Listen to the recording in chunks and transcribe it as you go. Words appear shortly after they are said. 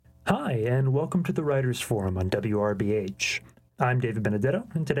Hi, and welcome to the Writers Forum on WRBH. I'm David Benedetto,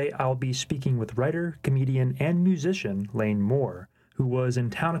 and today I'll be speaking with writer, comedian, and musician Lane Moore, who was in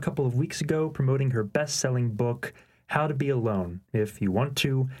town a couple of weeks ago promoting her best-selling book, How to Be Alone, If You Want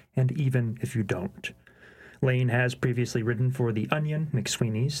to, and Even If You Don't. Lane has previously written for The Onion,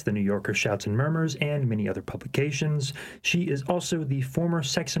 McSweeney's, The New Yorker Shouts and Murmurs, and many other publications. She is also the former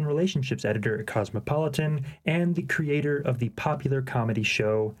sex and relationships editor at Cosmopolitan and the creator of the popular comedy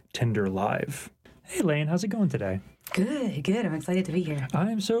show Tinder Live. Hey, Lane, how's it going today? Good. I'm excited to be here.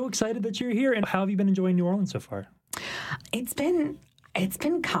 I'm so excited that you're here. And how have you been enjoying New Orleans so far? It's been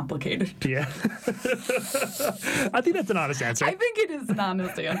complicated. Yeah. I think that's an honest answer. I think it is an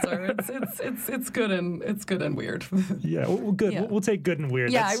honest answer. It's good and weird. Yeah, well, good. Yeah. We'll take good and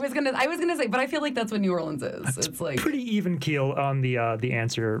weird. Yeah, I was gonna say, but I feel like that's what New Orleans is. It's like pretty even keel on the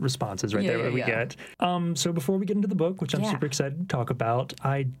answer responses right there that we get. So before we get into the book, which I'm super excited to talk about,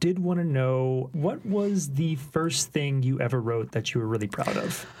 I did want to know, what was the first thing you ever wrote that you were really proud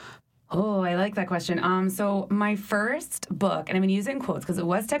of? Oh, I like that question. So my first book, and I'm going to use it in quotes because it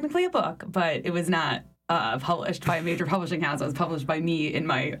was technically a book, but it was not published by a major publishing house. It was published by me in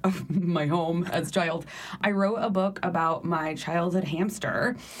my my home as a child. I wrote a book about my childhood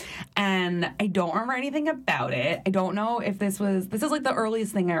hamster, and I don't remember anything about it. I don't know if this is like the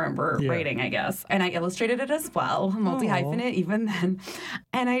earliest thing I remember writing, I guess. And I illustrated it as well, multi-hyphenate even then.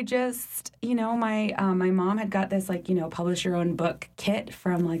 And I just, my mom had got this publish your own book kit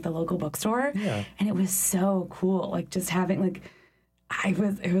from like the local bookstore, and it was so cool. Like just having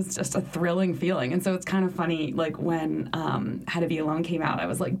it was just a thrilling feeling. And so it's kind of funny, like when How to Be Alone came out, I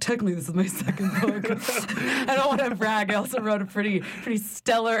was like, technically this is my second book. I don't want to brag. I also wrote a pretty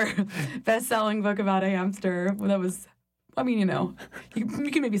stellar best-selling book about a hamster. That was, you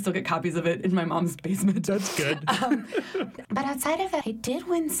can maybe still get copies of it in my mom's basement. That's good. But outside of it, I did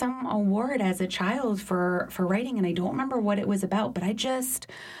win some award as a child for writing, and I don't remember what it was about, but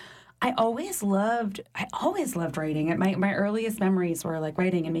I always loved writing. My earliest memories were like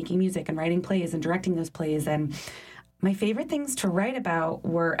writing and making music and writing plays and directing those plays. And my favorite things to write about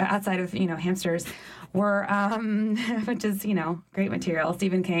were, outside of, hamsters, were, which is, great material.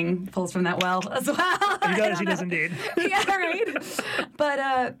 Stephen King pulls from that well as well. He does indeed. Yeah, right. But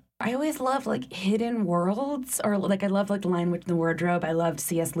I always loved like hidden worlds, or like I loved like The Lion, Witch, and the Wardrobe. I loved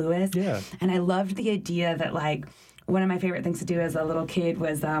C.S. Lewis. Yeah. And I loved the idea that like, one of my favorite things to do as a little kid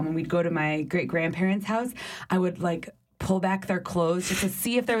was when we'd go to my great-grandparents' house, I would like pull back their clothes just to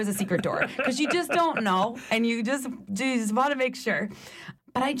see if there was a secret door, because you just don't know, and you just want to make sure.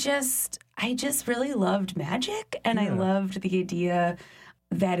 But I just really loved magic, and I loved the idea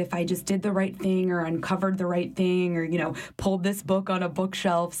that if I just did the right thing or uncovered the right thing or, pulled this book on a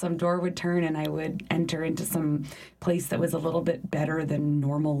bookshelf, some door would turn and I would enter into some place that was a little bit better than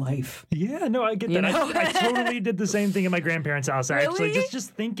normal life. Yeah, no, I get that. I totally did the same thing in my grandparents' house, actually. Really?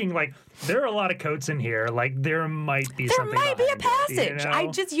 Just thinking, like, there are a lot of coats in here. Like, there might be something. There might be a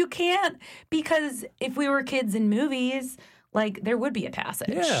passage. It, you can't, because if we were kids in movies, like, there would be a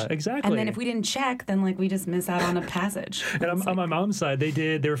passage. Yeah, exactly. And then if we didn't check, then, like, we just miss out on a passage. And on my mom's side,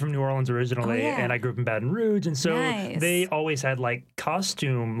 they were from New Orleans originally, and I grew up in Baton Rouge, and so they always had, like,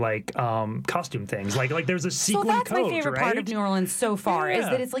 costume things. Like there's a sequin coat, so that's my favorite part of New Orleans so far, is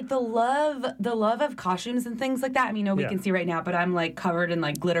that it's, like, the love of costumes and things like that. I mean, nobody can see right now, but I'm, like, covered in,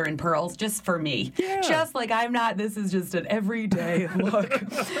 like, glitter and pearls just for me. Yeah. Just, like, this is just an everyday look.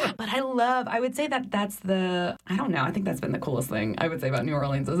 But I would say that's I don't know, I think that's been the coolest thing I would say about New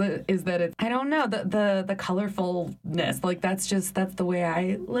Orleans is that it's, I don't know, the colorfulness, like that's the way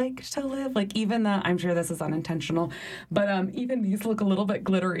I like to live. Like even I'm sure this is unintentional, but even these look a little bit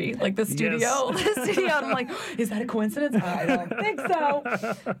glittery, like the studio. Yes. The studio, I'm like, is that a coincidence? I don't think so.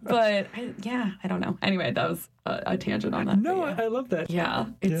 But I don't know. Anyway, that was a tangent on that. No, I love that. Yeah,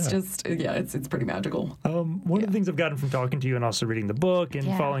 it's just it's pretty magical. One of the things I've gotten from talking to you and also reading the book and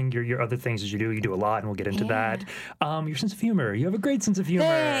following your other things as you do a lot, and we'll get into that. Your sense of humor. You have a great sense of humor.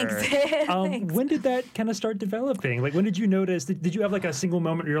 Thanks. Thanks. When did that kind of start developing? Like, when did you notice? Did you have like a single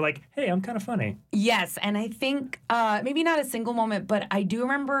moment where you're like, hey, I'm kind of funny? Yes, and I think maybe not a single moment, but I do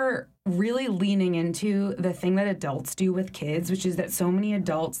remember really leaning into the thing that adults do with kids, which is that so many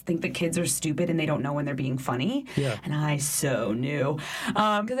adults think that kids are stupid and they don't know when they're being funny. Yeah. And I so knew.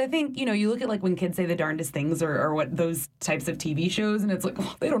 Because I think, you look at like when kids say the darndest things or what those types of TV shows, and it's like,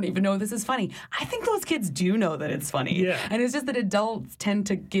 they don't even know this is funny. I think those kids do know that it's funny. Yeah. And it's just that adults tend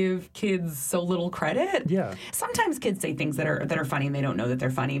to give kids so little credit. Yeah. Sometimes kids say things that are funny and they don't know that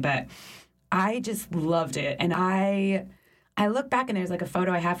they're funny, but I just loved it. And I I look back and there's like a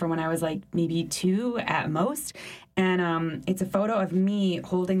photo I have from when I was like maybe 2 at most. And it's a photo of me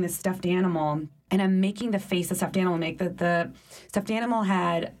holding this stuffed animal, and I'm making the face the stuffed animal make. The stuffed animal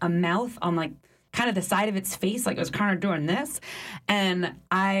had a mouth on like kind of the side of its face, like it was kind of doing this. And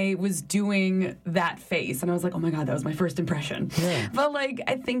I was doing that face. And I was like, oh my God, that was my first impression. Yeah. But like,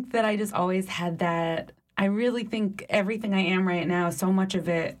 I think that I just always had that. I really think everything I am right now, so much of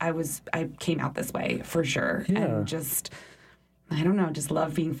it, I came out this way for sure. Yeah. And just, I don't know, just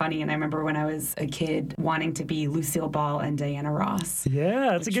love being funny. And I remember when I was a kid wanting to be Lucille Ball and Diana Ross.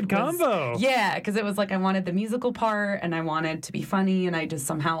 Yeah, that's a good combo. Yeah, because it was like I wanted the musical part and I wanted to be funny, and I just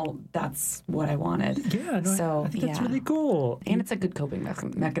somehow, that's what I wanted. Yeah, no, so, I think that's really cool. And it's a good coping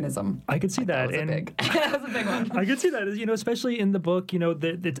mechanism. I could see that. That was a big one. I could see that, especially in the book,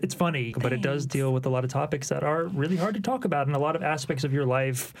 it's funny, but it does deal with a lot of topics that are really hard to talk about, and a lot of aspects of your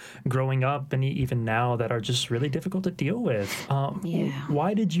life growing up and even now that are just really difficult to deal with.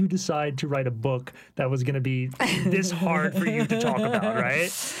 Why did you decide to write a book that was going to be this hard for you to talk about,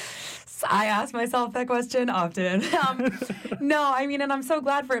 right? I ask myself that question often. No, I mean, and I'm so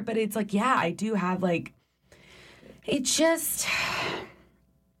glad for it, but it's like, yeah, I do have like, it just,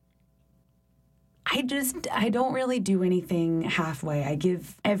 I don't really do anything halfway. I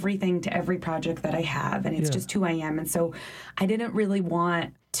give everything to every project that I have, and it's just who I am. And so I didn't really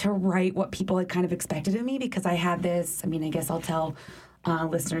want to write what people had kind of expected of me, because I had this, I mean, I guess I'll tell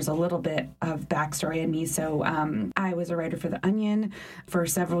listeners a little bit of backstory on me. So I was a writer for The Onion for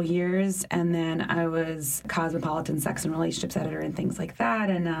several years, and then I was Cosmopolitan sex and relationships editor and things like that.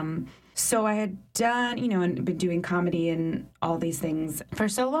 And so I had done, and been doing comedy and all these things for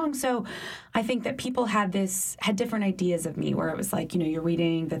so long. So I think that people had different ideas of me, where it was like, you're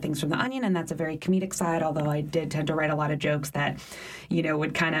reading the things from The Onion, and that's a very comedic side, although I did tend to write a lot of jokes that,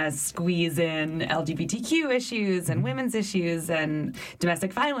 would kind of squeeze in LGBTQ issues and women's issues and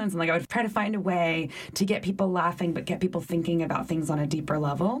domestic violence. And like I would try to find a way to get people laughing, but get people thinking about things on a deeper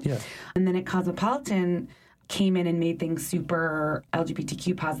level. Yeah. And then at Cosmopolitan, came in and made things super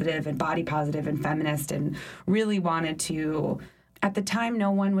LGBTQ positive and body positive and feminist, and really wanted to, at the time,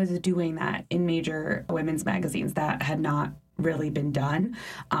 no one was doing that in major women's magazines. That had not really been done.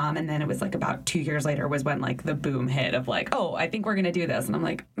 And then it was like about 2 years later was when like the boom hit of like, oh, I think we're going to do this. And I'm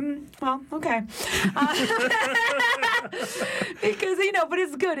like, well, okay. Because, but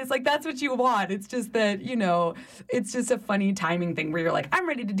it's good. It's like, that's what you want. It's just that, it's just a funny timing thing where you're like, I'm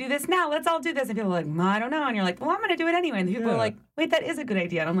ready to do this now. Let's all do this. And people are like, I don't know. And you're like, well, I'm going to do it anyway. And people are like, wait, that is a good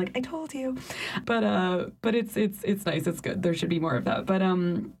idea. And I'm like, I told you. But it's nice. It's good. There should be more of that. But,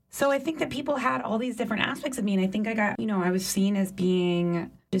 so I think that people had all these different aspects of me, and I think I got, I was seen as being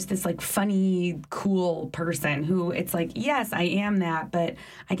just this like funny, cool person who it's like, yes, I am that, but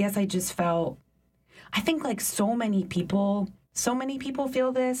I guess I just felt, I think like so many people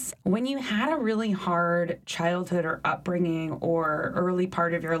feel this. When you had a really hard childhood or upbringing or early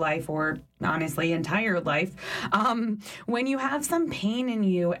part of your life, or honestly entire life, when you have some pain in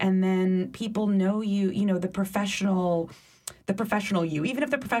you and then people know you, the professional you, even if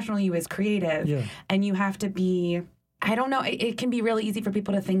the professional you is creative, and you have to be, I don't know, it can be really easy for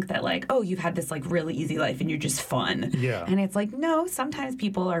people to think that like, oh, you've had this like really easy life and you're just fun. Yeah. And it's like, no, sometimes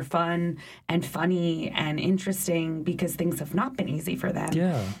people are fun and funny and interesting because things have not been easy for them.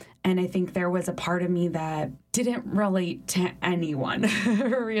 Yeah. And I think there was a part of me that didn't relate to anyone,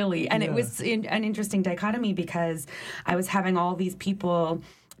 really. And it was an interesting dichotomy, because I was having all these people.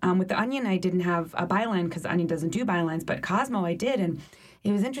 With The Onion, I didn't have a byline because The Onion doesn't do bylines, but Cosmo I did. And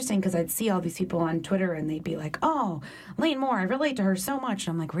it was interesting because I'd see all these people on Twitter and they'd be like, oh, Lane Moore, I relate to her so much.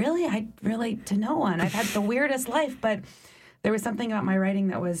 And I'm like, really? I relate to no one. I've had the weirdest life, but there was something about my writing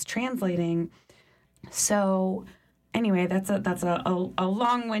that was translating. So anyway, that's a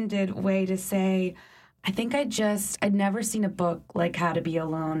long-winded way to say, I think I'd never seen a book like How to Be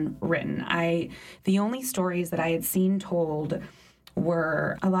Alone written. The only stories that I had seen told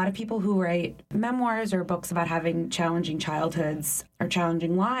were a lot of people who write memoirs or books about having challenging childhoods or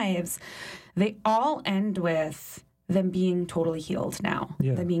challenging lives. They all end with them being totally healed now,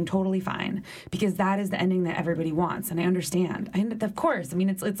 them being totally fine, because that is the ending that everybody wants. And I understand. And of course, I mean,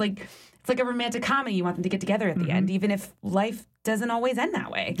 it's like a romantic comedy. You want them to get together at the end, even if life doesn't always end that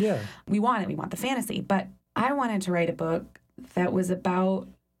way. Yeah. We want it. We want the fantasy. But I wanted to write a book that was about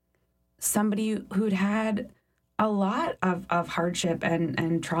somebody who'd had a lot of hardship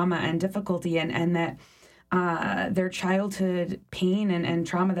and trauma and difficulty, and that their childhood pain and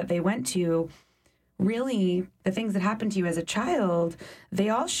trauma that they went to, really, the things that happened to you as a child, they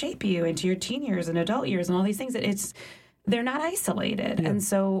all shape you into your teen years and adult years and all these things. They're not isolated. Yeah. And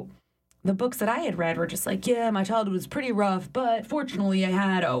so the books that I had read were just like, yeah, my childhood was pretty rough, but fortunately I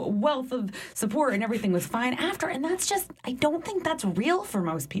had a wealth of support and everything was fine after. And that's just, I don't think that's real for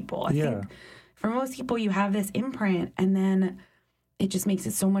most people. I think for most people, you have this imprint, and then it just makes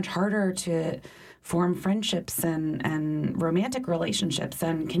it so much harder to form friendships and romantic relationships,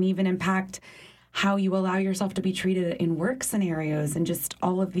 and can even impact how you allow yourself to be treated in work scenarios and just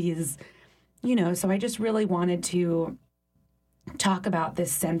all of these, so I just really wanted to talk about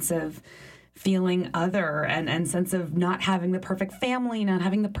this sense of feeling other and sense of not having the perfect family, not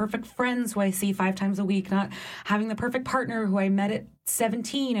having the perfect friends who I see 5 times a week, not having the perfect partner who I met at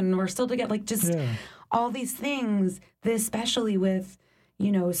 17 and we're still together, all these things, especially with,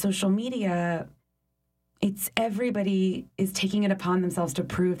 social media. It's everybody is taking it upon themselves to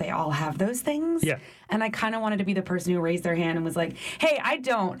prove they all have those things. Yeah. And I kind of wanted to be the person who raised their hand and was like, hey, I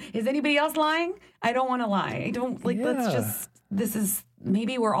don't. Is anybody else lying? I don't want to lie. I don't,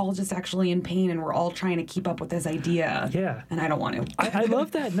 maybe we're all just actually in pain and we're all trying to keep up with this idea. Yeah. And I don't want to. I love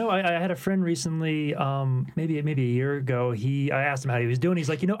that. No, I had a friend recently, maybe a year ago. I asked him how he was doing. He's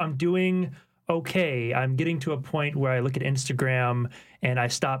like, I'm doing okay. I'm getting to a point where I look at Instagram and I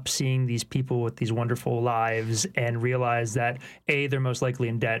stop seeing these people with these wonderful lives and realize that A, they're most likely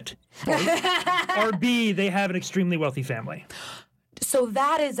in debt, or B, they have an extremely wealthy family. So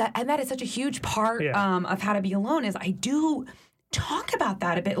that is such a huge part of How to Be Alone. Is I do talk about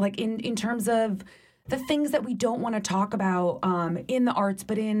that a bit, like in terms of the things that we don't want to talk about in the arts,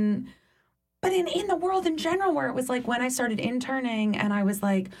 but in the world in general, where it was like when I started interning and I was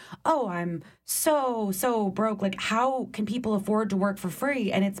like, oh, I'm so broke. Like, how can people afford to work for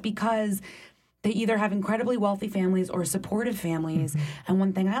free? And it's because they either have incredibly wealthy families or supportive families. Mm-hmm. And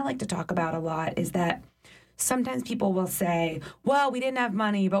one thing I like to talk about a lot is that sometimes people will say, well, we didn't have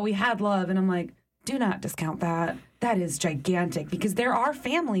money, but we had love. And I'm like, do not discount that. That is gigantic, because there are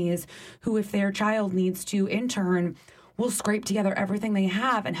families who, if their child needs to intern, will scrape together everything they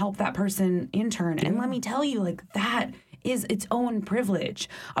have and help that person intern. Yeah. And let me tell you, that is its own privilege.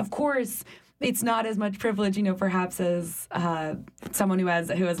 Of course, it's not as much privilege, perhaps as someone who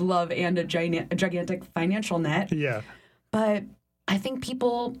has love and a gigantic financial net. Yeah. But I think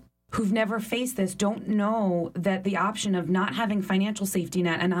people who've never faced this don't know that the option of not having financial safety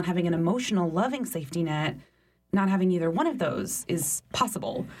net and not having an emotional, loving safety net, not having either one of those is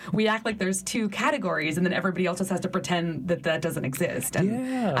possible. We act like there's 2 categories, and then everybody else just has to pretend that doesn't exist.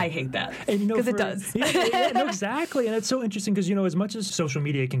 And I hate that, because it does. No, exactly. And it's so interesting because, as much as social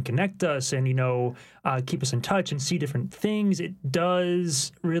media can connect us and, keep us in touch and see different things, it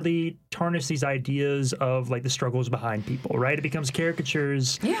does really tarnish these ideas of, the struggles behind people, right? It becomes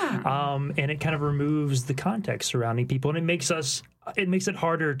caricatures. Yeah. And it kind of removes the context surrounding people, and it makes it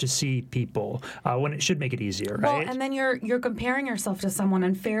harder to see people when it should make it easier, right? Well, and then you're comparing yourself to someone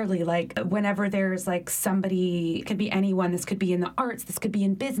unfairly. Like, whenever there's somebody, it could be anyone, this could be in the arts, this could be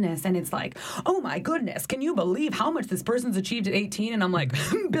in business, and it's like, oh my goodness, can you believe how much this person's achieved at 18? And I'm like,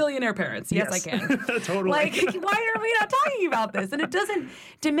 billionaire parents. Yes, I can. Totally. Why are we not talking about this? And it doesn't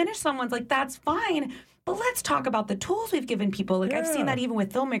diminish someone's, that's fine. But let's talk about the tools we've given people. I've seen that even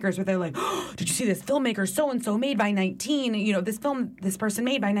with filmmakers, where they're like, oh, did you see this filmmaker so-and-so made by 19? This person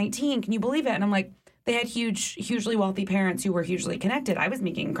made by 19. Can you believe it? And I'm like, they had hugely wealthy parents who were hugely connected. I was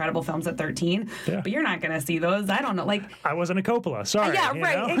making incredible films at 13, but you're not going to see those. I don't know. I wasn't a Coppola. Sorry. Yeah,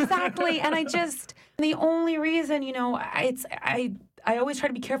 right. Exactly. And the only reason, I always try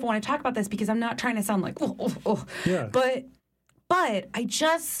to be careful when I talk about this, because I'm not trying to sound like, Yeah. But I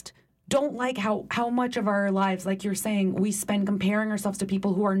just don't like how much of our lives, like you're saying, we spend comparing ourselves to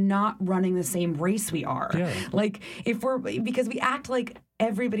people who are not running the same race we are. Yeah. Because we act like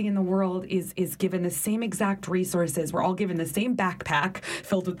everybody in the world is given the same exact resources. We're all given the same backpack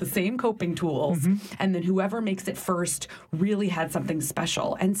filled with the same coping tools. Mm-hmm. And then whoever makes it first really had something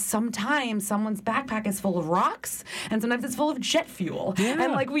special. And sometimes someone's backpack is full of rocks, and sometimes it's full of jet fuel. Yeah.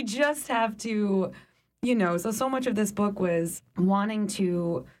 And we just have to, so much of this book was wanting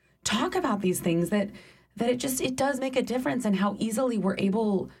to talk about these things that it does make a difference in how easily we're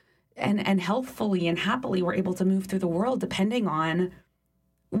able and healthfully and happily we're able to move through the world, depending on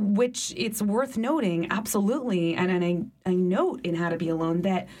which. It's worth noting, absolutely, and I note in How to Be Alone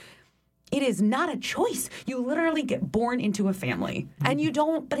that it is not a choice. You literally get born into a family, and you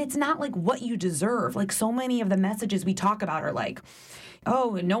don't, but it's not what you deserve. So many of the messages we talk about are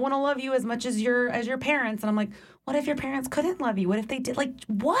oh, no one will love you as much as your parents. And I'm like, what if your parents couldn't love you? What if they did?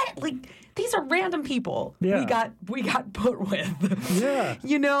 What? These are random people we got put with. Yeah.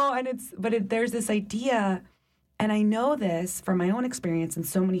 And there's this idea, and I know this from my own experience and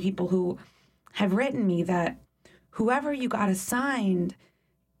so many people who have written me, that whoever you got assigned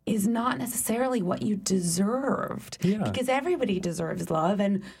is not necessarily what you deserved. Yeah. Because everybody deserves love,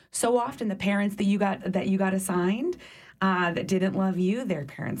 and so often the parents that you got assigned that didn't love you, their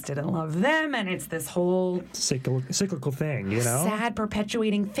parents didn't love them, and it's this whole cyclical thing, sad,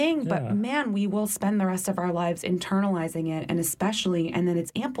 perpetuating thing. Yeah. But man, we will spend the rest of our lives internalizing it, and then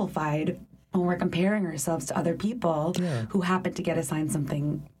it's amplified when we're comparing ourselves to other people who happen to get assigned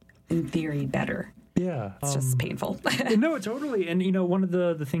something in theory better. Yeah. It's just painful. No, totally. And, one of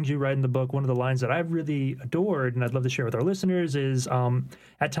the things you write in the book, one of the lines that I've really adored and I'd love to share with our listeners is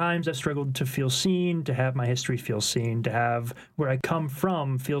at times I've struggled to feel seen, to have my history feel seen, to have where I come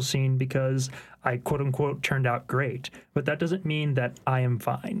from feel seen because I, quote unquote, turned out great. But that doesn't mean that I am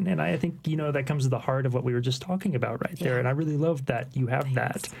fine. And I think, that comes to the heart of what we were just talking about right there. And I really love that you have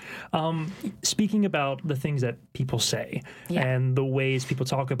that. Speaking about the things that people say and the ways people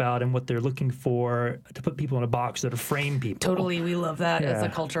talk about and what they're looking for to put people in a box, to frame people. Totally. We love that as a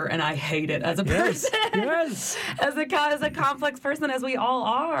culture, and I hate it as a person. Yes. as a complex person, as we all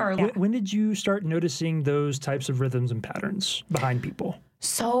are. When did you start noticing those types of rhythms and patterns behind people?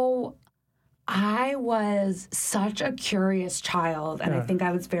 So I was such a curious child, and I think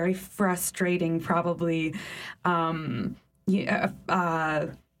I was very frustrating, probably, for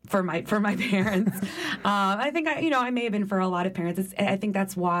my parents. I think I may have been for a lot of parents. I think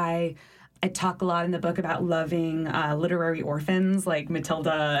that's why I talk a lot in the book about loving literary orphans like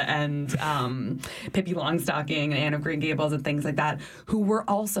Matilda and Pippi Longstocking and Anne of Green Gables and things like that, who were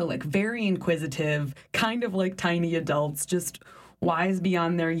also like very inquisitive, kind of like tiny adults, just wise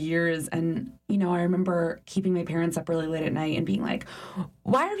beyond their years. And, I remember keeping my parents up really late at night and being like,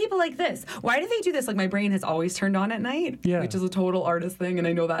 why are people like this? Why do they do this? Like, my brain has always turned on at night, which is a total artist thing. And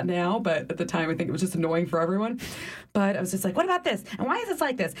I know that now. But at the time, I think it was just annoying for everyone. But I was just like, what about this? And why is this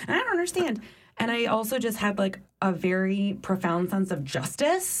like this? And I don't understand. And I also just had like a very profound sense of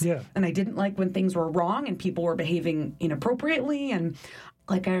justice. Yeah. And I didn't like when things were wrong and people were behaving inappropriately. And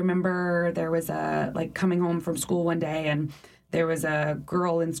like, I remember there was coming home from school one day, and there was a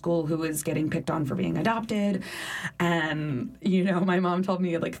girl in school who was getting picked on for being adopted. And, my mom told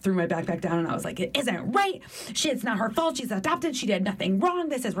me, threw my backpack down, and I was like, it isn't right. It's not her fault. She's adopted. She did nothing wrong.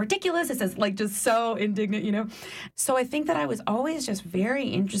 This is ridiculous. This is, just so indignant, So I think that I was always just very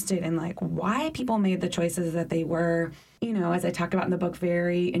interested in, why people made the choices that they were. As I talk about in the book,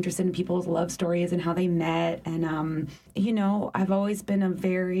 very interested in people's love stories and how they met. And, I've always been a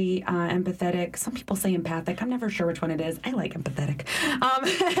very empathetic, some people say empathic. I'm never sure which one it is. I like empathetic.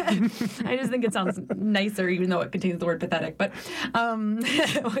 I just think it sounds nicer, even though it contains the word pathetic. But,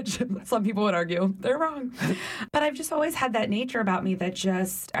 which some people would argue they're wrong. But I've just always had that nature about me that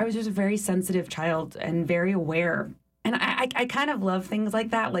I was just a very sensitive child and very aware. And I kind of love things like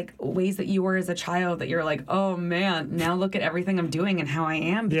that, like ways that you were as a child that you're like, oh, man, now look at everything I'm doing and how I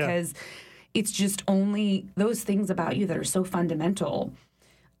am, because it's just only those things about you that are so fundamental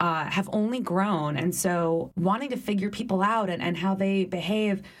have only grown. And so wanting to figure people out and how they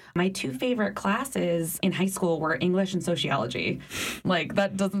behave. My two favorite classes in high school were English and sociology.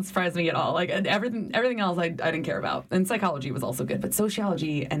 That doesn't surprise me at all. Everything else I didn't care about. And psychology was also good. But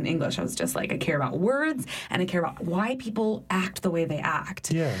sociology and English, I was just I care about words and I care about why people act the way they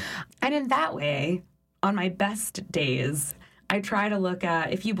act. Yeah. And in that way, on my best days, I try to look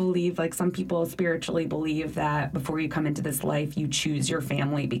at, if you believe, some people spiritually believe that before you come into this life, you choose your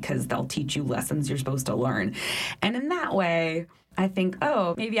family because they'll teach you lessons you're supposed to learn. And in that way, I think,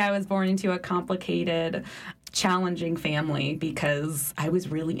 maybe I was born into a complicated, challenging family because I was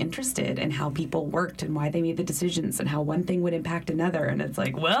really interested in how people worked and why they made the decisions and how one thing would impact another. And it's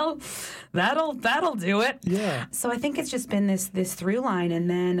well, that'll do it. Yeah. So I think it's just been this through line. And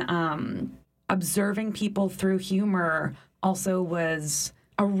then observing people through humor also was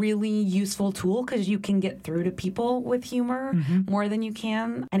a really useful tool because you can get through to people with humor more than you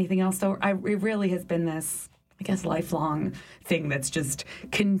can anything else. So it really has been this, I guess, lifelong thing that's just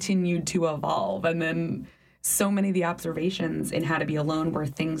continued to evolve. And then so many of the observations in How to Be Alone were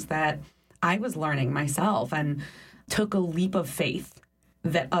things that I was learning myself and took a leap of faith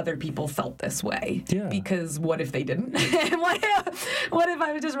that other people felt this way. Yeah. Because what if they didn't? And what if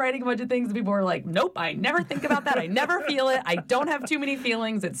I was just writing a bunch of things and people were like, nope, I never think about that. I never feel it. I don't have too many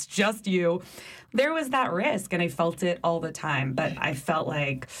feelings. It's just you. There was that risk, and I felt it all the time. But I felt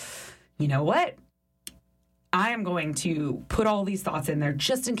like, you know what? I am going to put all these thoughts in there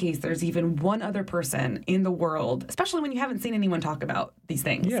just in case there's even one other person in the world, especially when you haven't seen anyone talk about these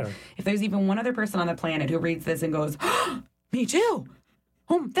things. Yeah. If there's even one other person on the planet who reads this and goes, oh, me too.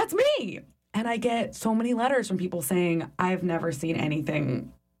 Oh, that's me. And I get so many letters from people saying, I've never seen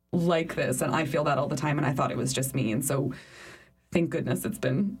anything like this. And I feel that all the time. And I thought it was just me. And so thank goodness it's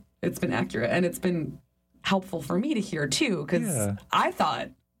been accurate, and it's been helpful for me to hear too, because I thought,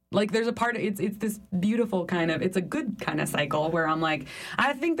 like, there's a part of it's this beautiful kind of, it's a good kind of cycle where I'm like,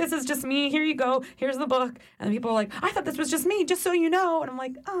 I think this is just me. Here you go. Here's the book. And people are like, I thought this was just me, just so you know. And I'm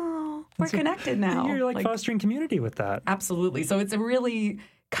like, oh, we're connected now. You're like fostering community with that. Absolutely. So it's a really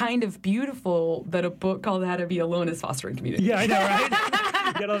kind of beautiful that a book called How to Be Alone is fostering community. Yeah, I know, right?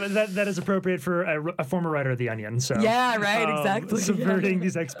 That is appropriate for a former writer of The Onion. So yeah, right, exactly. Subverting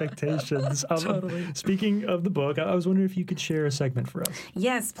these expectations. Totally. Speaking of the book, I was wondering if you could share a segment for us.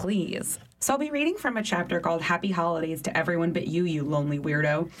 Yes, please. So I'll be reading from a chapter called Happy Holidays to Everyone But You, You Lonely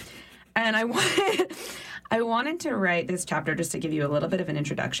Weirdo. And I wanted to write this chapter, just to give you a little bit of an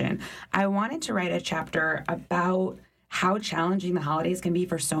introduction. I wanted to write a chapter about how challenging the holidays can be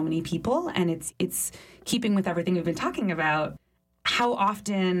for so many people, and it's keeping with everything we've been talking about. How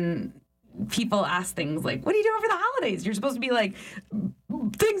often people ask things like, what are you doing for the holidays? You're supposed to be like,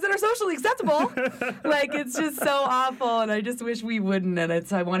 things that are socially acceptable. Like, it's just so awful, and I just wish we wouldn't.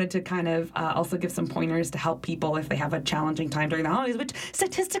 And I wanted to kind of also give some pointers to help people if they have a challenging time during the holidays, which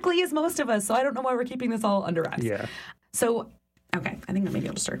statistically is most of us, so I don't know why we're keeping this all under wraps. Yeah. So, okay, I think maybe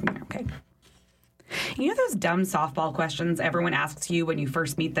I'll just start from here, okay? You know those dumb softball questions everyone asks you when you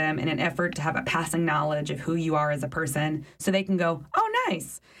first meet them in an effort to have a passing knowledge of who you are as a person, so they can go, oh,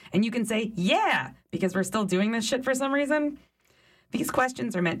 nice, and you can say, yeah, because we're still doing this shit for some reason? These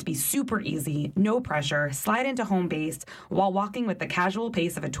questions are meant to be super easy, no pressure, slide into home base while walking with the casual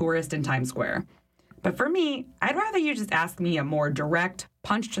pace of a tourist in Times Square. But for me, I'd rather you just ask me a more direct,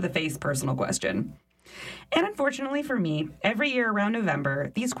 punch-to-the-face personal question. And unfortunately for me, every year around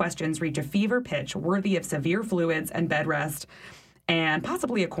November, these questions reach a fever pitch worthy of severe fluids and bed rest, and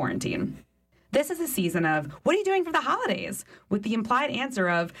possibly a quarantine. This is a season of, what are you doing for the holidays? With the implied answer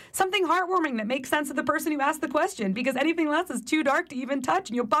of, something heartwarming that makes sense to the person who asked the question, because anything less is too dark to even touch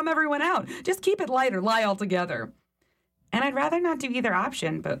and you'll bum everyone out. Just keep it light or lie altogether. And I'd rather not do either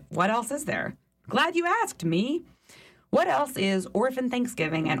option, but what else is there? Glad you asked, me. What else is Orphan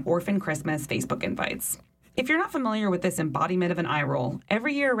Thanksgiving and Orphan Christmas Facebook invites? If you're not familiar with this embodiment of an eye roll,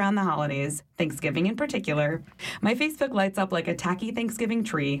 every year around the holidays, Thanksgiving in particular, my Facebook lights up like a tacky Thanksgiving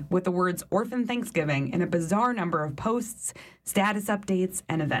tree with the words Orphan Thanksgiving in a bizarre number of posts, status updates,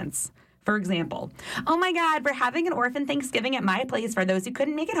 and events. For example, oh my God, we're having an Orphan Thanksgiving at my place for those who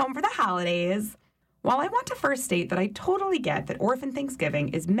couldn't make it home for the holidays. While I want to first state that I totally get that Orphan Thanksgiving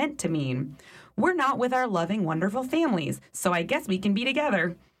is meant to mean we're not with our loving, wonderful families, so I guess we can be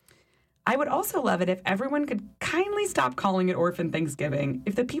together, I would also love it if everyone could kindly stop calling it Orphan Thanksgiving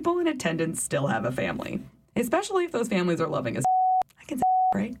if the people in attendance still have a family, especially if those families are loving as I can say,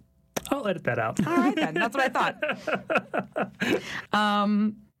 right? I'll edit that out. All right, then. That's what I thought.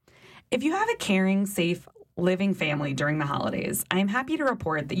 If you have a caring, safe, living family during the holidays, I am happy to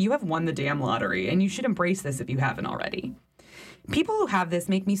report that you have won the damn lottery, and you should embrace this if you haven't already. People who have this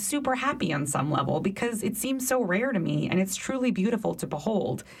make me super happy on some level because it seems so rare to me, and it's truly beautiful to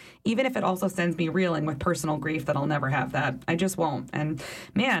behold, even if it also sends me reeling with personal grief that I'll never have that. I just won't. And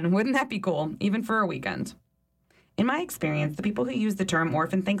man, wouldn't that be cool, even for a weekend? In my experience, the people who use the term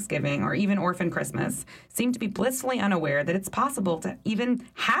Orphan Thanksgiving or even Orphan Christmas seem to be blissfully unaware that it's possible to even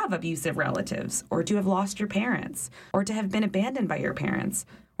have abusive relatives, or to have lost your parents, or to have been abandoned by your parents,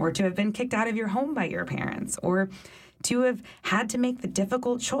 or to have been kicked out of your home by your parents, or to have had to make the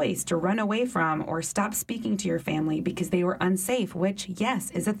difficult choice to run away from or stop speaking to your family because they were unsafe, which,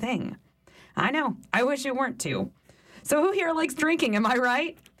 yes, is a thing. I know. I wish it weren't too. So who here likes drinking, am I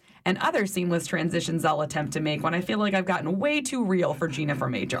right? And other seamless transitions I'll attempt to make when I feel like I've gotten way too real for Gina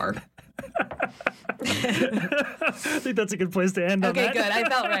from HR. I think that's a good place to end on that. Okay, good. I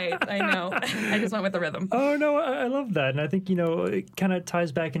felt right. I know. I just went with the rhythm. Oh, no, I love that. And I think, it kind of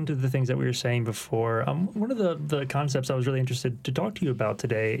ties back into the things that we were saying before. One of the concepts I was really interested to talk to you about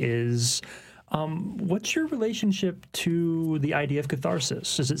today is what's your relationship to the idea of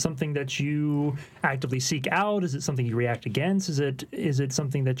catharsis? Is it something that you actively seek out? Is it something you react against? Is it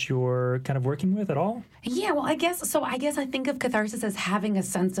something that you're kind of working with at all? Yeah, well, I guess I think of catharsis as having that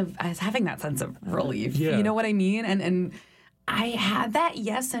sense of relief. Yeah. You know what I mean? And I had that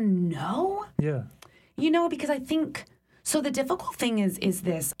yes and no. Yeah. Because I think. So the difficult thing is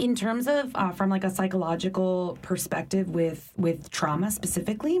this, in terms of from like a psychological perspective with trauma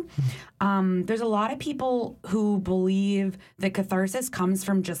specifically, there's a lot of people who believe that catharsis comes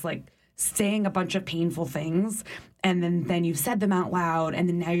from just like saying a bunch of painful things and then you've said them out loud and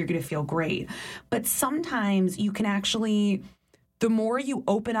then now you're going to feel great. But sometimes you can actually, the more you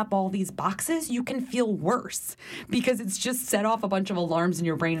open up all these boxes, you can feel worse because it's just set off a bunch of alarms in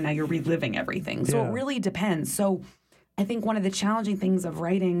your brain and now you're reliving everything. So It really depends. So I think one of the challenging things of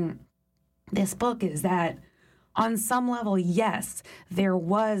writing this book is that on some level, yes, there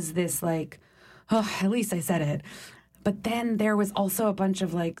was this like, oh, at least I said it. But then there was also a bunch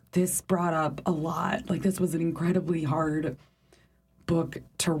of like, this brought up a lot. Like, this was an incredibly hard book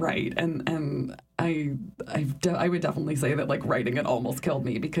to write. And I would definitely say that like writing it almost killed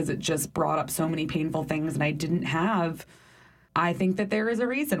me because it just brought up so many painful things. And I think that there is a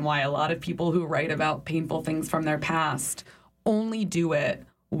reason why a lot of people who write about painful things from their past only do it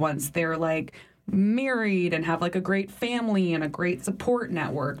once they're like married and have like a great family and a great support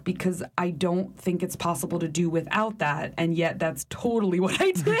network, because I don't think it's possible to do without that. And yet that's totally what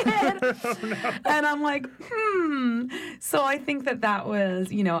I did. Oh, no. And I'm like, So I think that was,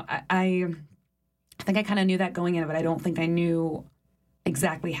 I think I kind of knew that going in, but I don't think I knew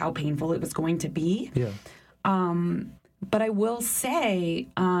exactly how painful it was going to be. Yeah. But I will say,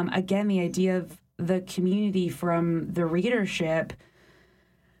 again, the idea of the community from the readership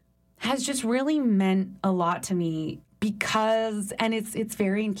has just really meant a lot to me because, and it's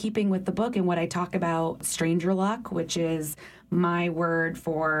very in keeping with the book and what I talk about, stranger luck, which is my word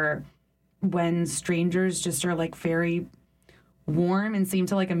for when strangers just are like very warm and seem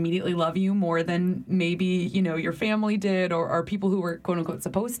to like immediately love you more than maybe, your family did or people who were quote unquote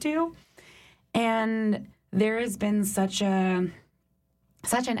supposed to. And there has been such an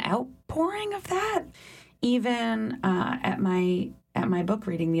outpouring of that. Even at my book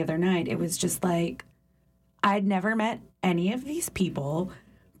reading the other night, it was just like I'd never met any of these people,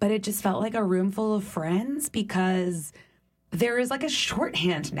 but it just felt like a room full of friends because there is like a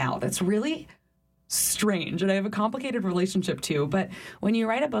shorthand now that's really strange. And I have a complicated relationship too. But when you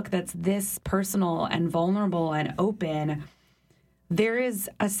write a book that's this personal and vulnerable and open, there is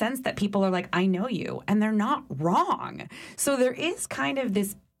a sense that people are like, I know you, and they're not wrong. So there is kind of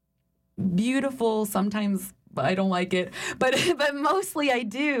this beautiful, sometimes I don't like it, but mostly I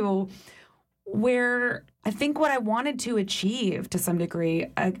do, where I think what I wanted to achieve to some degree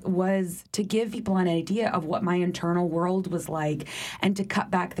was to give people an idea of what my internal world was like and to cut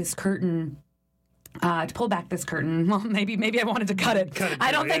back this curtain. To pull back this curtain. Well, maybe I wanted to cut it.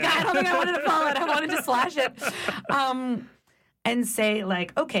 I don't think I wanted to pull it. I wanted to slash it. And say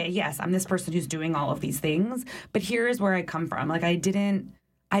like, okay, yes, I'm this person who's doing all of these things, but here is where I come from. Like I didn't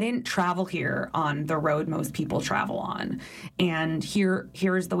travel here on the road most people travel on. And here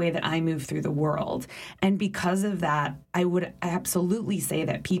is the way that I move through the world. And because of that, I would absolutely say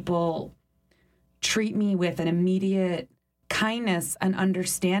that people treat me with an immediate kindness and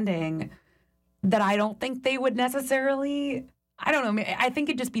understanding that I don't think they would necessarily. I don't know. I think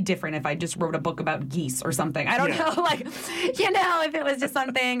it'd just be different if I just wrote a book about geese or something. I don't know. Like, if it was just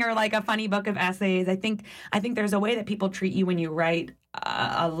something or like a funny book of essays. I think there's a way that people treat you when you write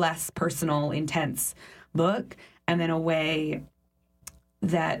a less personal, intense book, and then a way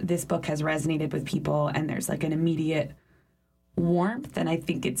that this book has resonated with people, and there's like an immediate warmth. And I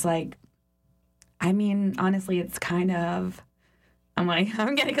think it's like, honestly, it's kind of.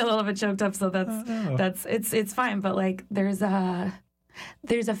 I'm getting a little bit choked up, so it's fine. But like, there's a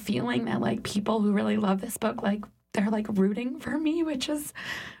feeling that like people who really love this book, like they're like rooting for me, which is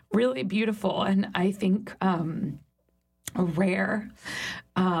really beautiful, and I think rare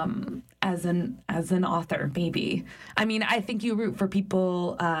as an author. Maybe I think you root for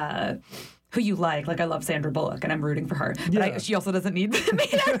people. Who you like I love Sandra Bullock, and I'm rooting for her. But she also doesn't need me to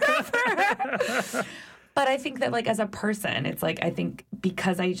root for her. But I think that, like, as a person, it's like, I think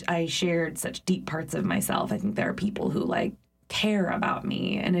because I shared such deep parts of myself, I think there are people who, like, care about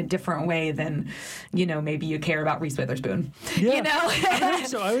me in a different way than, maybe you care about Reese Witherspoon. Yeah.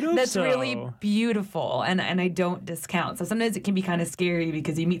 I would hope That's so. really beautiful, and I don't discount. So sometimes it can be kind of scary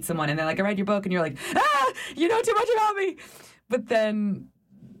because you meet someone and they're like, I read your book, and you're like, you know too much about me. But then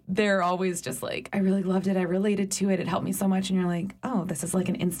they're always just like, I really loved it. I related to it. It helped me so much. And you're like, oh, this is like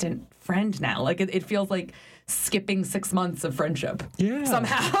an instant friend now. Like it feels like skipping 6 months of friendship. Yeah.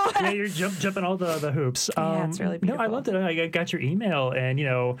 Somehow. Yeah, you're jumping all the hoops. Yeah, it's really beautiful. No, I loved it. I got your email, and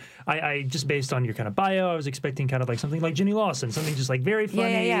I just based on your kind of bio, I was expecting kind of like something like Jenny Lawson, something just like very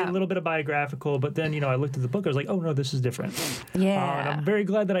funny, a little bit of biographical. But then I looked at the book, I was like, oh no, this is different. Yeah. And I'm very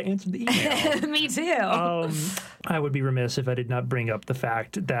glad that I answered the email. Me too. I would be remiss if I did not bring up the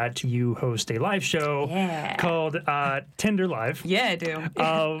fact that you host a live show called Tinder Live. Yeah, I do.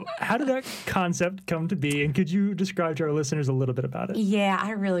 How did that concept come to be, and could you describe to our listeners a little bit about it? Yeah,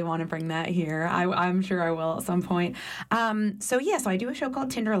 I really want to bring that here. I'm sure I will at some point. So I do a show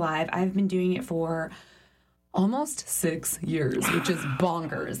called Tinder Live. I've been doing it for almost 6 years, which is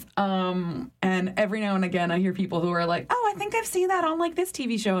bonkers. And every now and again, I hear people who are like, "Oh, I think I've seen that on like this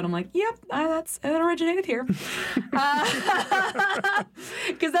TV show," and I'm like, "Yep, it originated here."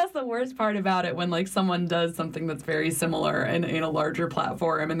 Because that's the worst part about it, when like someone does something that's very similar in a larger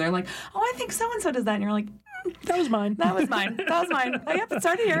platform, and they're like, "Oh, I think so and so does that," and you're like, That was mine. That was mine. That was mine. Oh, yep, it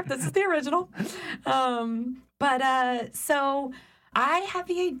started here. This is the original. So I had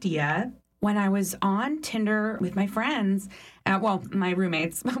the idea when I was on Tinder with my friends, my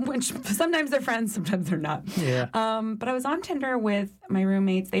roommates, which sometimes they're friends, sometimes they're not. Yeah. But I was on Tinder with my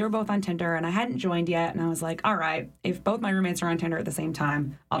roommates. They were both on Tinder, and I hadn't joined yet. And I was like, all right, if both my roommates are on Tinder at the same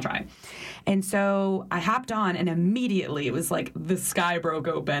time, I'll try. And so I hopped on, and immediately it was like the sky broke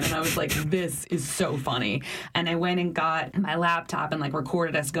open, and I was like, this is so funny. And I went and got my laptop and like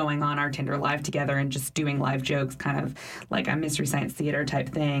recorded us going on our Tinder live together and just doing live jokes, kind of like a Mystery Science Theater type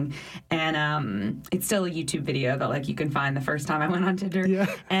thing. And it's still a YouTube video that like you can find the first time I went on Tinder. Yeah.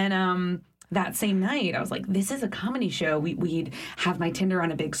 And that same night, I was like, this is a comedy show. We'd have my Tinder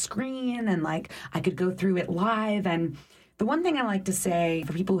on a big screen, and like I could go through it live. And the one thing I like to say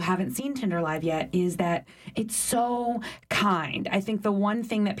for people who haven't seen Tinder Live yet is that it's so kind. I think the one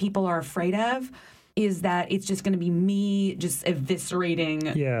thing that people are afraid of is that it's just going to be me just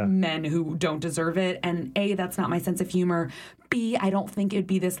eviscerating men who don't deserve it. And A, that's not my sense of humor. B, I don't think it'd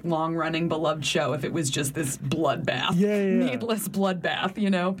be this long-running, beloved show if it was just this bloodbath. Needless bloodbath, you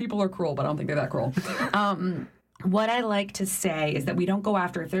know? People are cruel, but I don't think they're that cruel. What I like to say is that we don't go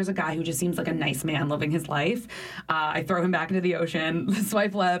after, if there's a guy who just seems like a nice man living his life, I throw him back into the ocean,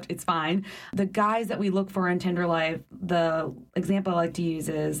 swipe left, it's fine. The guys that we look for on Tinder Live, the example I like to use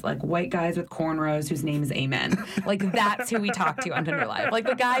is like white guys with cornrows whose name is Amen. Like that's who we talk to on Tinder Live. Like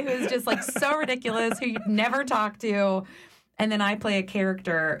the guy who is just like so ridiculous, who you'd never talk to. And then I play a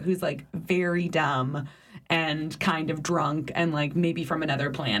character who's like very dumb and kind of drunk and like maybe from another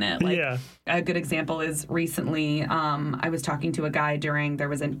planet. Like a good example is recently I was talking to a guy there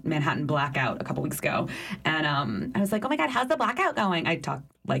was a Manhattan blackout a couple weeks ago. And I was like, oh my God, how's the blackout going? I talk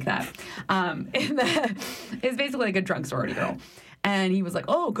like that. It's basically like a drunk sorority girl. And he was like,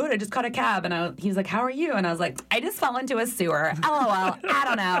 oh, good, I just caught a cab. And he was like, how are you? And I was like, I just fell into a sewer. LOL, I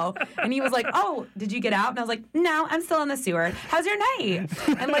don't know. And he was like, oh, did you get out? And I was like, no, I'm still in the sewer. How's your night?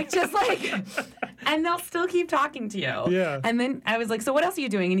 And like, just like, and they'll still keep talking to you. Yeah. And then I was like, so what else are you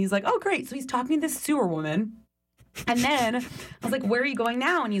doing? And he's like, oh, great. So he's talking to this sewer woman. And then I was like, where are you going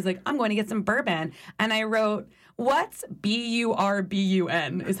now? And he's like, I'm going to get some bourbon. And I wrote, what's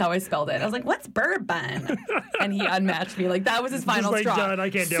B-U-R-B-U-N is how I spelled it. I was like, what's bourbon? And he unmatched me. Like, that was his final straw. Done.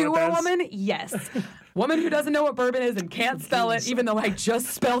 I can't deal Sewer with this. woman? Yes. Woman who doesn't know what bourbon is and can't spell it, even though I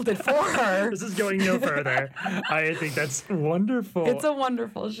just spelled it for her. This is going no further. I think that's wonderful. It's a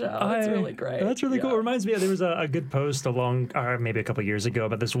wonderful show. It's really great. That's really cool. It reminds me, there was a good post maybe a couple years ago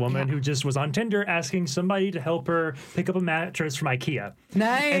about this woman who just was on Tinder asking somebody to help her pick up a mattress from IKEA.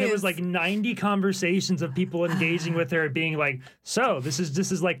 Nice. And it was like 90 conversations of people engaging with her, being like, so this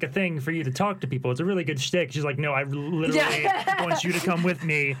is like a thing for you to talk to people. It's a really good shtick. She's like, no, I literally want you to come with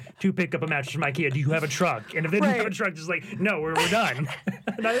me to pick up a mattress from IKEA. Do you have a truck? And if they didn't have a truck, just like, no, we're done.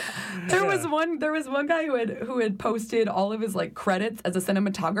 There was one guy who had posted all of his like credits as a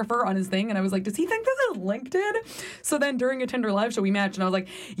cinematographer on his thing, and I was like, does he think this is LinkedIn? So then during a Tinder Live show we matched, and I was like,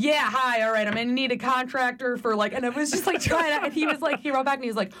 yeah, hi, all right, I'm gonna need a contractor for like, and I was just like trying to, and he was like, he wrote back and he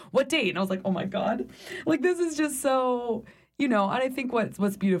was like, what date? And I was like, oh my God, like this is just so. You know, and I think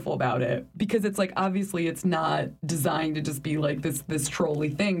what's beautiful about it, because it's like, obviously it's not designed to just be like this trolly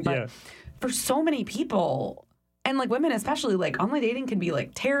thing, but for so many people, and like women especially, like online dating can be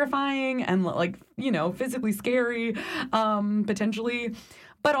like terrifying and like, you know, physically scary, potentially,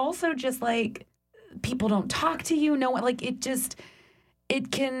 but also just like people don't talk to you, like it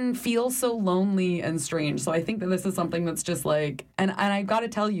can feel so lonely and strange. So I think that this is something that's just like, and I got to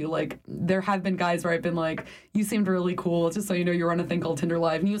tell you, like, there have been guys where I've been like, you seemed really cool, just so you know, you're on a thing called Tinder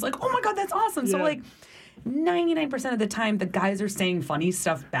Live. And he was like, oh my God, that's awesome. So like 99% of the time, the guys are saying funny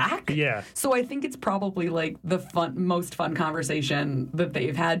stuff back. Yeah. So I think it's probably like the most fun conversation that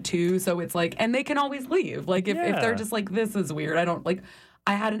they've had too. So it's like, and they can always leave. Like if they're just like, this is weird.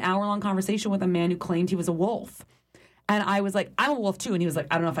 I had an hour-long conversation with a man who claimed he was a wolf. And I was like, I'm a wolf too. And he was like,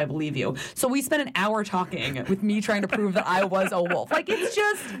 I don't know if I believe you. So we spent an hour talking with me trying to prove that I was a wolf. Like, it's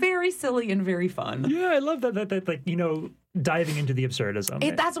just very silly and very fun. Yeah, I love that like, you know, diving into the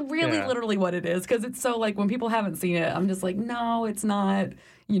absurdism. That's really literally what it is. Because it's so like, when people haven't seen it, I'm just like, no, it's not.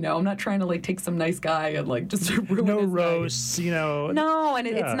 I'm not trying to like take some nice guy and like just ruin No his roasts, night. No, and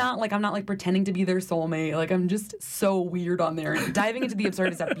it's not like I'm not like pretending to be their soulmate. Like I'm just so weird on there. And diving into the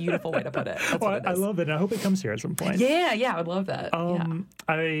absurd is a beautiful way to put it. That's what it is. I love it. And I hope it comes here at some point. Yeah, I would love that. I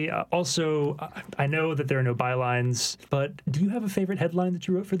know that there are no bylines, but do you have a favorite headline that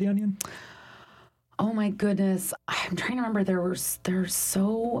you wrote for The Onion? Oh my goodness, I'm trying to remember. There's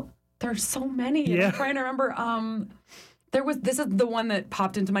so many. Yeah. I'm trying to remember. This is the one that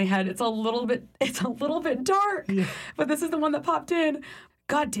popped into my head. It's a little bit dark, but this is the one that popped in.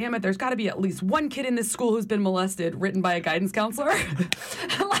 God damn it, there's got to be at least one kid in this school who's been molested, written by a guidance counselor.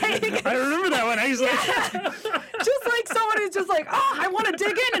 I remember that one, actually. Just like someone who's just like, I want to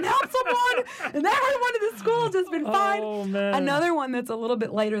dig in and help someone. And everyone in the school has just been fine. Oh, man. Another one that's a little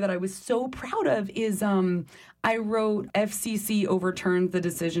bit lighter that I was so proud of is I wrote FCC overturns the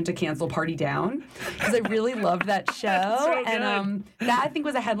decision to cancel Party Down because I really loved that show. So and that I think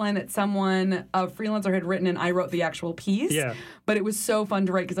was a headline that a freelancer had written and I wrote the actual piece. Yeah. But it was so fun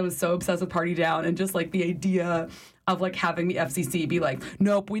to write because I was so obsessed with Party Down and just like the idea of like having the FCC be like,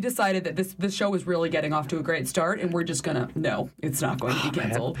 nope, we decided that this show is really getting off to a great start and we're just no, it's not going to be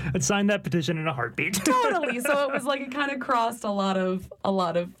canceled. I'd sign that petition in a heartbeat. Totally. So it was like it kind of crossed a lot of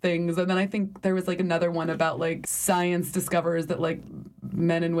things. And then I think there was like another one about like science discovers that like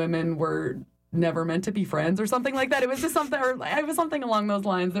men and women were never meant to be friends or something like that. It was just something, or it was something along those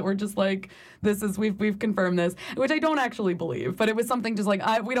lines that were just like, we've confirmed this, which I don't actually believe, but it was something just like,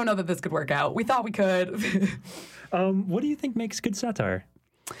 we don't know that this could work out. We thought we could. What do you think makes good satire?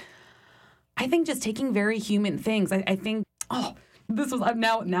 I think just taking very human things. I think, this was,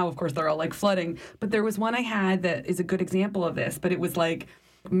 now of course they're all like flooding, but there was one I had that is a good example of this, but it was like,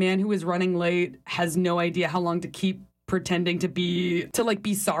 man who is running late has no idea how long to keep pretending to be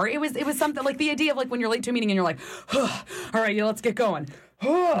sorry. It was something like the idea of like when you're late to a meeting and you're like, all right, let's get going.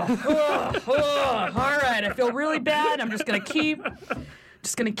 All right, I feel really bad. I'm just gonna keep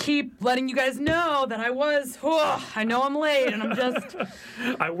letting you guys know that I know I'm late and I'm just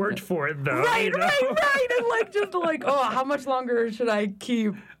I worked for it though. Right. And like just like, how much longer should I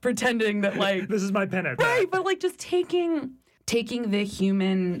keep pretending that like this is my pen at right, but like just taking the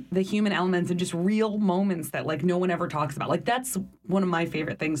human elements and just real moments that like no one ever talks about. Like that's one of my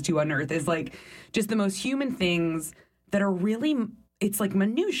favorite things to unearth is like just the most human things that are really, it's like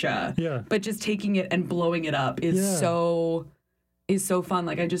minutia. Yeah. But just taking it and blowing it up is so fun.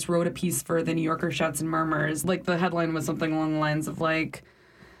 Like I just wrote a piece for the New Yorker Shouts and Murmurs. Like the headline was something along the lines of like,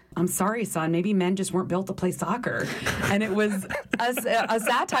 I'm sorry, son, maybe men just weren't built to play soccer. And it was a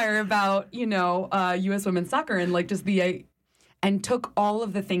satire about, U.S. women's soccer and like just and took all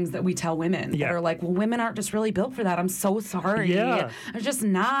of the things that we tell women that are like, well, women aren't just really built for that. I'm so sorry. Yeah. It's just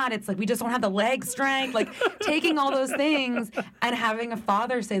not. It's like, we just don't have the leg strength. Like taking all those things and having a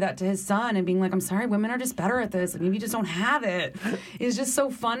father say that to his son and being like, I'm sorry, women are just better at this. And maybe you just don't have it. It's just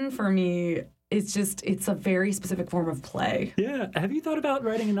so fun for me. It's a very specific form of play. Yeah. Have you thought about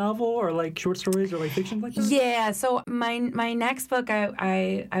writing a novel or like short stories or like fiction like that? Yeah. So my next book,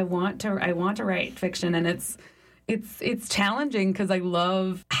 I want to write fiction, and it's challenging because I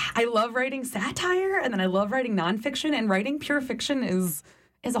love writing satire, and then I love writing nonfiction, and writing pure fiction is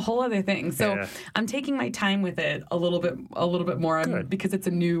a whole other thing. So I'm taking my time with it a little bit more because it's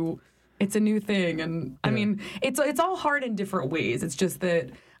a new thing, and I mean it's all hard in different ways. It's just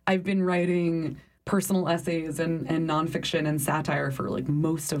that I've been writing personal essays and nonfiction and satire for like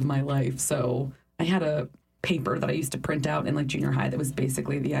most of my life. So I had a paper that I used to print out in like junior high that was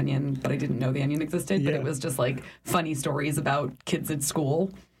basically The Onion, but I didn't know The Onion existed, but it was just like funny stories about kids at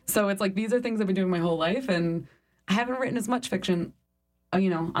school. So it's like these are things I've been doing my whole life, and I haven't written as much fiction,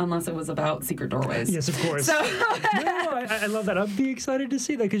 unless it was about secret doorways. Yes, of course. So I love that. I'd be excited to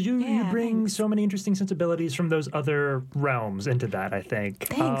see that because you bring so many interesting sensibilities from those other realms into that, I think.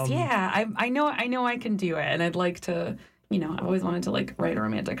 Thanks. I know I can do it, and I'd like to, I've always wanted to like write a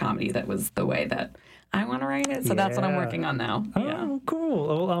romantic comedy that was the way that I want to write it, so that's what I'm working on now. Oh,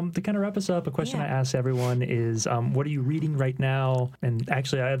 cool. Well, to kind of wrap us up, a question I ask everyone is, what are you reading right now? And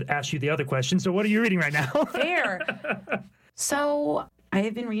actually, I asked you the other question, so what are you reading right now? Fair. So I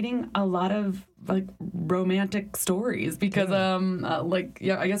have been reading a lot of like romantic stories because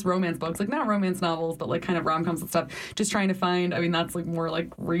I guess romance books, like not romance novels, but like kind of rom-coms and stuff, just trying to find, that's like more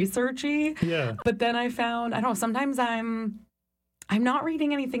like researchy. Yeah. But then I found, I don't know, sometimes I'm not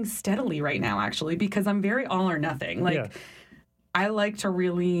reading anything steadily right now, actually, because I'm very all or nothing. Like, I like to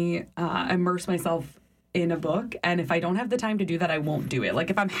really immerse myself in a book, and if I don't have the time to do that, I won't do it. Like,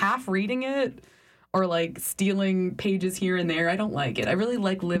 if I'm half reading it or, like, stealing pages here and there, I don't like it. I really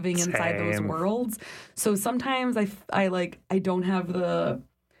like living inside those worlds. So sometimes I don't have the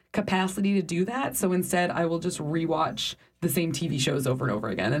capacity to do that. So instead, I will just rewatch the same TV shows over and over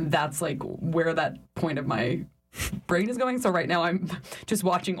again. And that's like where that point of my brain is going. So right now I'm just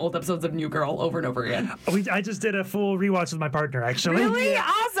watching old episodes of New Girl over and over again. I just did a full rewatch with my partner, actually. Really? Yeah.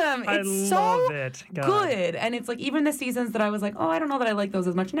 Awesome. I It's love so it. God. good. And it's like even the seasons that I was like, oh, I don't know that I like those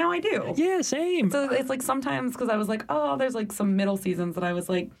as much. Now I do. Yeah, same. So it's like sometimes because I was like, oh, there's like some middle seasons that I was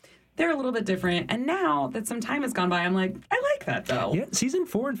like, they're a little bit different. And now that some time has gone by, I'm like, I like that though. Yeah, season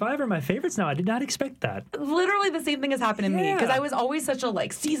 4 and 5 are my favorites now. I did not expect that. Literally the same thing has happened to me because I was always such a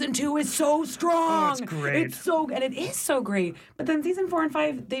like season 2 is so strong. Oh, it's great. It's so and it is so great. But then season 4 and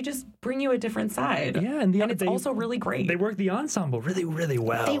 5 they just bring you a different side. Yeah, and it's also really great. They work the ensemble really, really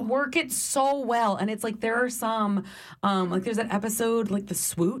well. They work it so well, and it's like there are some like there's that episode like the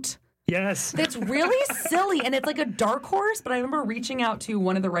Swoot. Yes. That's really silly, and it's like a dark horse, but I remember reaching out to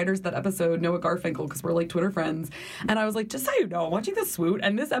one of the writers of that episode, Noah Garfinkel, because we're like Twitter friends, and I was like, just so you know, I'm watching The Swoot,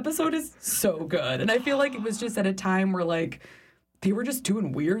 and this episode is so good. And I feel like it was just at a time where like they were just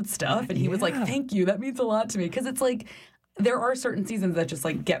doing weird stuff, and he was like, thank you, that means a lot to me, because it's like there are certain seasons that just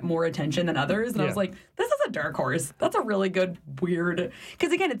like get more attention than others, and I was like, this is a dark horse. That's a really good weird,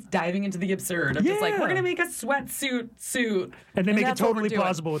 because again, it's diving into the absurd of just like we're gonna make a sweatsuit suit, and they make it totally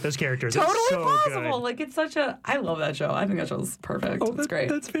plausible with those characters. Totally it's so plausible. Good. Like it's such a. I love that show. I think that show's perfect. It's great.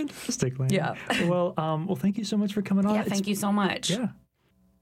 That's fantastic, Lane. Yeah. Well, thank you so much for coming on. Yeah, thank you so much. Yeah.